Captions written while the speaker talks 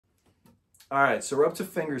All right, so we're up to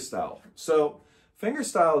fingerstyle. So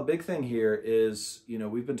fingerstyle, the big thing here is, you know,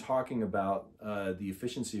 we've been talking about the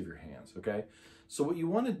efficiency of your hands, okay? So what you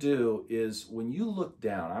want to do is when you look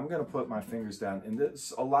down, I'm going to put my fingers down, and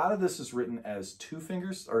this, a lot of this is written as 2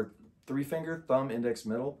 fingers or 3 finger, thumb, index,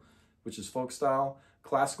 middle, which is folk style.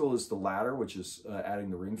 Classical is the latter, which is adding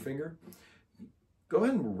the ring finger. Go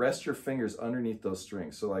ahead and rest your fingers underneath those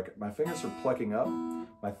strings. So like my fingers are plucking up,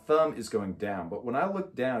 my thumb is going down. But when I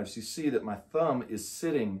look down, as you see that my thumb is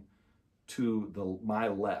sitting to my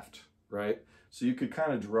left, right? So you could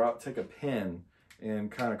kind of take a pen and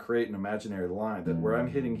kind of create an imaginary line that where I'm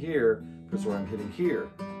hitting here is where I'm hitting here.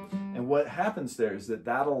 And what happens there is that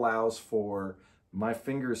allows for my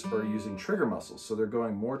fingers are using trigger muscles. So they're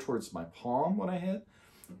going more towards my palm when I hit.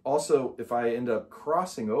 Also, if I end up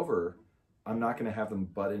crossing over, I'm not going to have them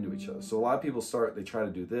butt into each other. So a lot of people they try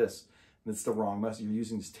to do this, and it's the wrong muscle. You're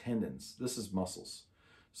using these tendons. This is muscles.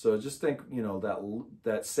 So just think, you know,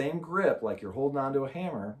 that same grip, like you're holding onto a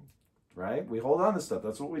hammer, right? We hold on to stuff.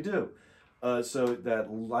 That's what we do. So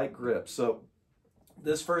that light grip. So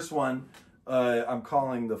this first one, I'm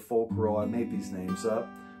calling the folk roll. I made these names up,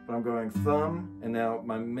 but I'm going thumb, and now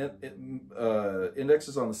my index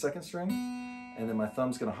is on the 2nd string, and then my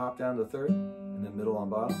thumb's going to hop down to the 3rd, and then middle on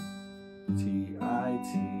bottom. T, I,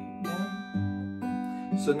 T,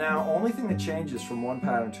 M. So now only thing that changes from one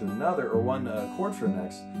pattern to another, or one chord for the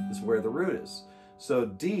next, is where the root is. So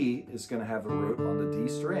D is going to have a root on the D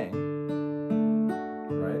string,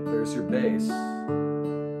 right? There's your bass.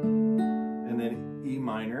 And then E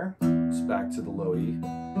minor is back to the low E.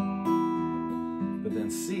 But then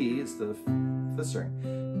C is the 5th string.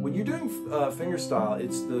 When you're doing fingerstyle,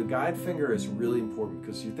 it's the guide finger is really important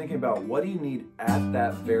because you're thinking about what do you need at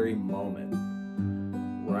that very moment,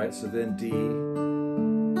 right? So then D,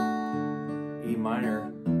 E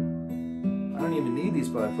minor. I don't even need these,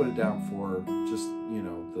 but I put it down for just, you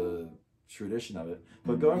know, the tradition of it.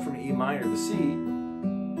 But going from E minor to C,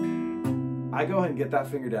 I go ahead and get that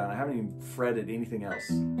finger down. I haven't even fretted anything else.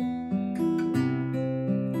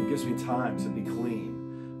 It gives me time to be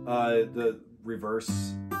clean. The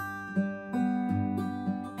reverse.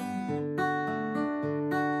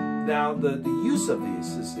 Now the use of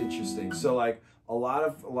these is interesting. So like a lot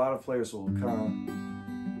of players will kind of.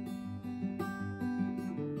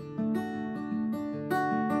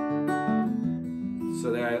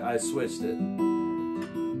 So there I switched it.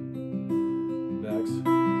 Next.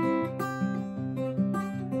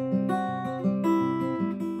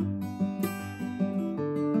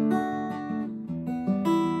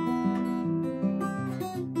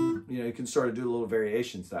 You know, you can sort of do little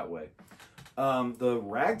variations that way. The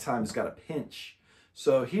ragtime's got a pinch.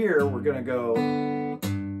 So here we're gonna go.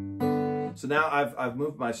 So now I've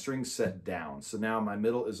moved my string set down. So now my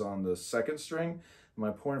middle is on the 2nd string.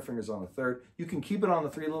 My pointer finger's on the 3rd. You can keep it on the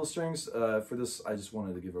 3 little strings. For this, I just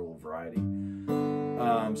wanted to give it a little variety.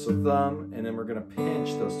 So thumb, and then we're gonna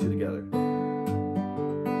pinch those 2 together.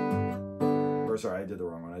 Or sorry, I did the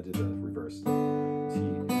wrong one. I did the reverse.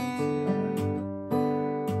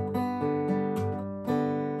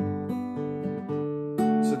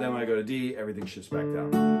 So then when I go to D, everything shifts back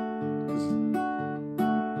down.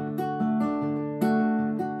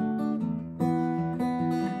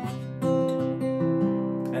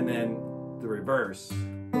 And then the reverse,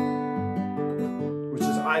 which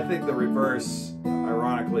is, I think the reverse,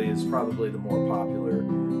 ironically, is probably the more popular.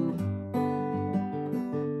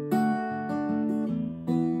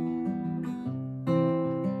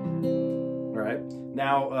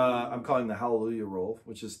 Now I'm calling the Hallelujah roll,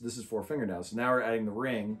 which is, this is 4 finger now. So now we're adding the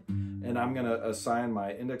ring, and I'm gonna assign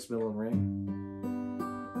my index, middle, and ring.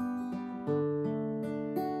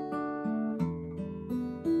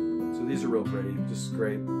 So these are real pretty, just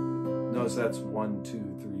great. Notice that's 1,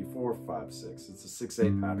 2, 3, 4, 5, 6. It's a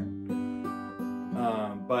 6/8 pattern.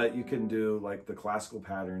 But you can do like the classical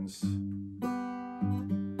patterns.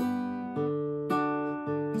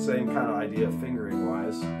 Same kind of idea fingering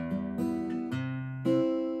wise.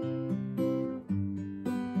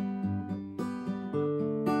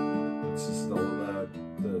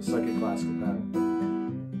 Second classical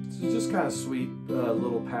pattern. So just kind of sweet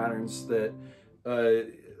little patterns that,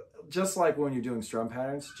 just like when you're doing strum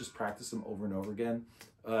patterns, just practice them over and over again.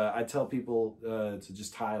 I tell people to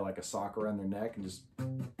just tie like a sock around their neck and just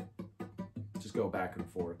go back and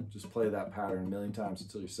forth. Just play that pattern a million times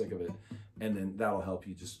until you're sick of it, and then that'll help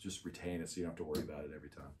you just retain it so you don't have to worry about it every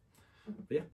time. But yeah.